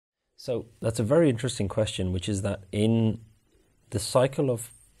So that's a very interesting question, which is that in the cycle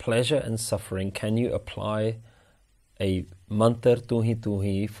of pleasure and suffering, can you apply a mantra tu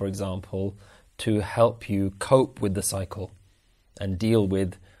hi, for example, to help you cope with the cycle and deal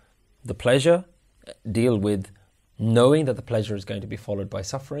with the pleasure, deal with knowing that the pleasure is going to be followed by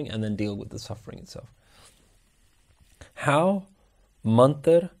suffering, and then deal with the suffering itself? How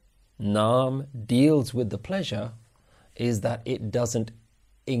Mantra Naam deals with the pleasure is that it doesn't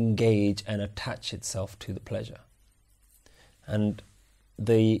engage and attach itself to the pleasure. And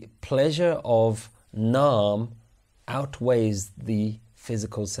the pleasure of Naam outweighs the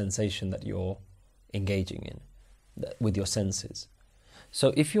physical sensation that you're engaging in with your senses.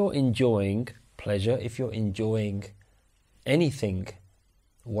 So if you're enjoying pleasure, if you're enjoying anything,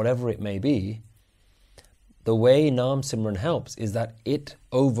 whatever it may be, the way Naam Simran helps is that it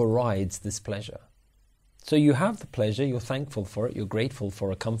overrides this pleasure. So you have the pleasure, you're thankful for it, you're grateful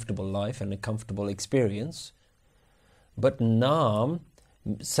for a comfortable life and a comfortable experience. But Naam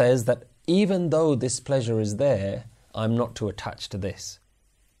says that even though this pleasure is there, I'm not to attach to this.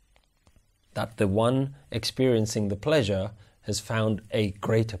 That the one experiencing the pleasure has found a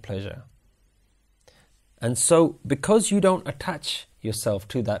greater pleasure. And so because you don't attach yourself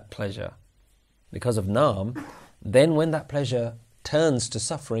to that pleasure, because of Naam, then when that pleasure turns to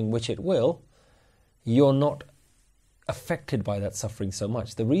suffering, which it will, you're not affected by that suffering so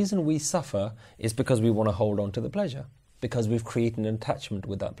much. The reason we suffer is because we want to hold on to the pleasure, because we've created an attachment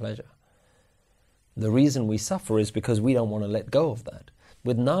with that pleasure. The reason we suffer is because we don't want to let go of that.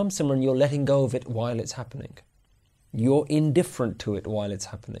 With Naam Simran, you're letting go of it while it's happening. You're indifferent to it while it's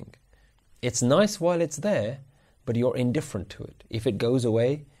happening. It's nice while it's there, but you're indifferent to it. If it goes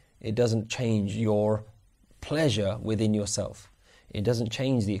away, it doesn't change your pleasure within yourself. It doesn't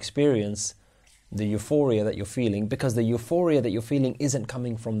change the experience, the euphoria that you're feeling, because the euphoria that you're feeling isn't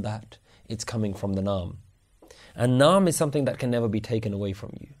coming from that. It's coming from the Naam. And Naam is something that can never be taken away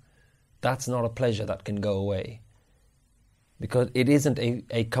from you. That's not a pleasure that can go away. Because it isn't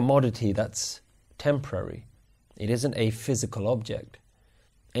a commodity that's temporary. It isn't a physical object.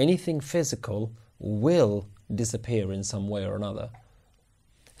 Anything physical will disappear in some way or another.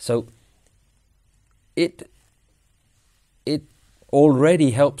 So it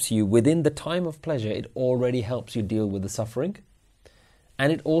already helps you within the time of pleasure. It already helps you deal with the suffering,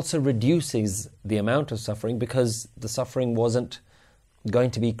 and it also reduces the amount of suffering because the suffering wasn't going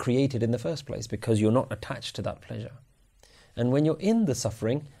to be created in the first place because you're not attached to that pleasure. And when you're in the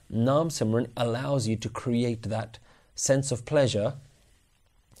suffering, Naam Simran allows you to create that sense of pleasure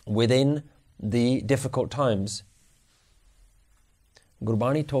within the difficult times.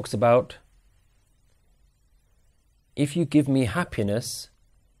 Gurbani talks about, if you give me happiness,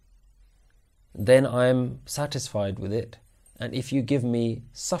 then I'm satisfied with it. And if you give me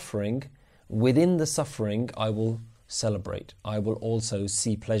suffering, within the suffering I will celebrate. I will also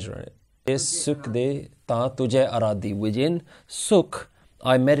see pleasure in it. Sukh de ta tujhe aradi. Within sukh,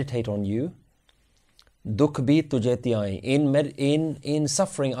 I meditate on you. Dukh bhi tujhe tyai. In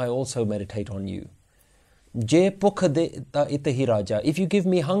suffering, I also meditate on you. Je pukh de ta itahi raja. If you give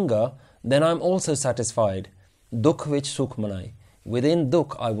me hunger, then I'm also satisfied. Dukh vich sukh manai. Within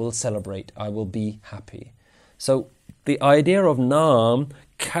dukh, I will celebrate. I will be happy. So the idea of Naam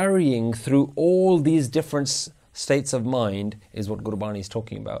carrying through all these different states of mind is what Gurbani is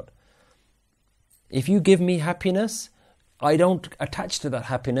talking about. If you give me happiness, I don't attach to that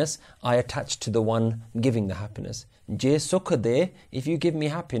happiness, I attach to the one giving the happiness. Je sukh de, if you give me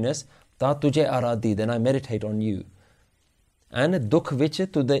happiness, ta tujhe aradi, then I meditate on you. And dukh vich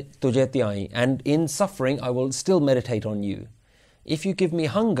tujhe tyai, and in suffering I will still meditate on you. If you give me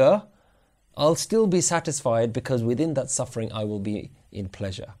hunger, I'll still be satisfied because within that suffering I will be in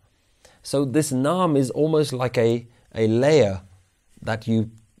pleasure. So this Naam is almost like a layer that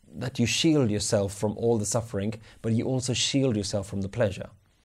you shield yourself from all the suffering, but you also shield yourself from the pleasure.